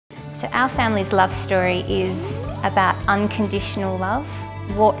So our family's love story is about unconditional love,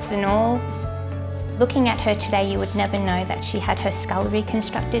 warts and all. Looking at her today, you would never know that she had her skull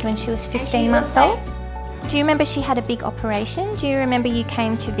reconstructed when she was 15 months old. Do you remember she had a big operation? Do you remember you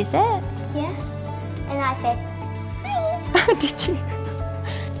came to visit? Yeah. And I said, hi. Did you?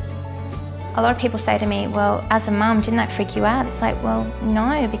 A lot of people say to me, well, as a mum, didn't that freak you out? It's like, well,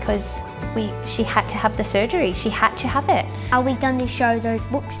 no, because she had to have the surgery. She had to have it. Are we going to show those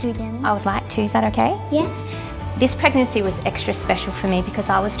books to them? I would like to. Is that okay? Yeah. This pregnancy was extra special for me because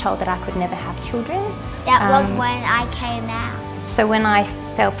I was told that I could never have children. That was when I came out. So when I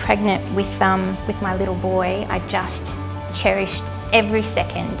fell pregnant with my little boy, I just cherished every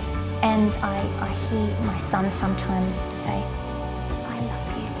second. And I hear my son sometimes say, I love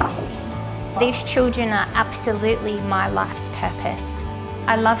you, Lucy. These children are absolutely my life's purpose.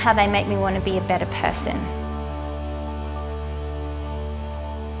 I love how they make me want to be a better person.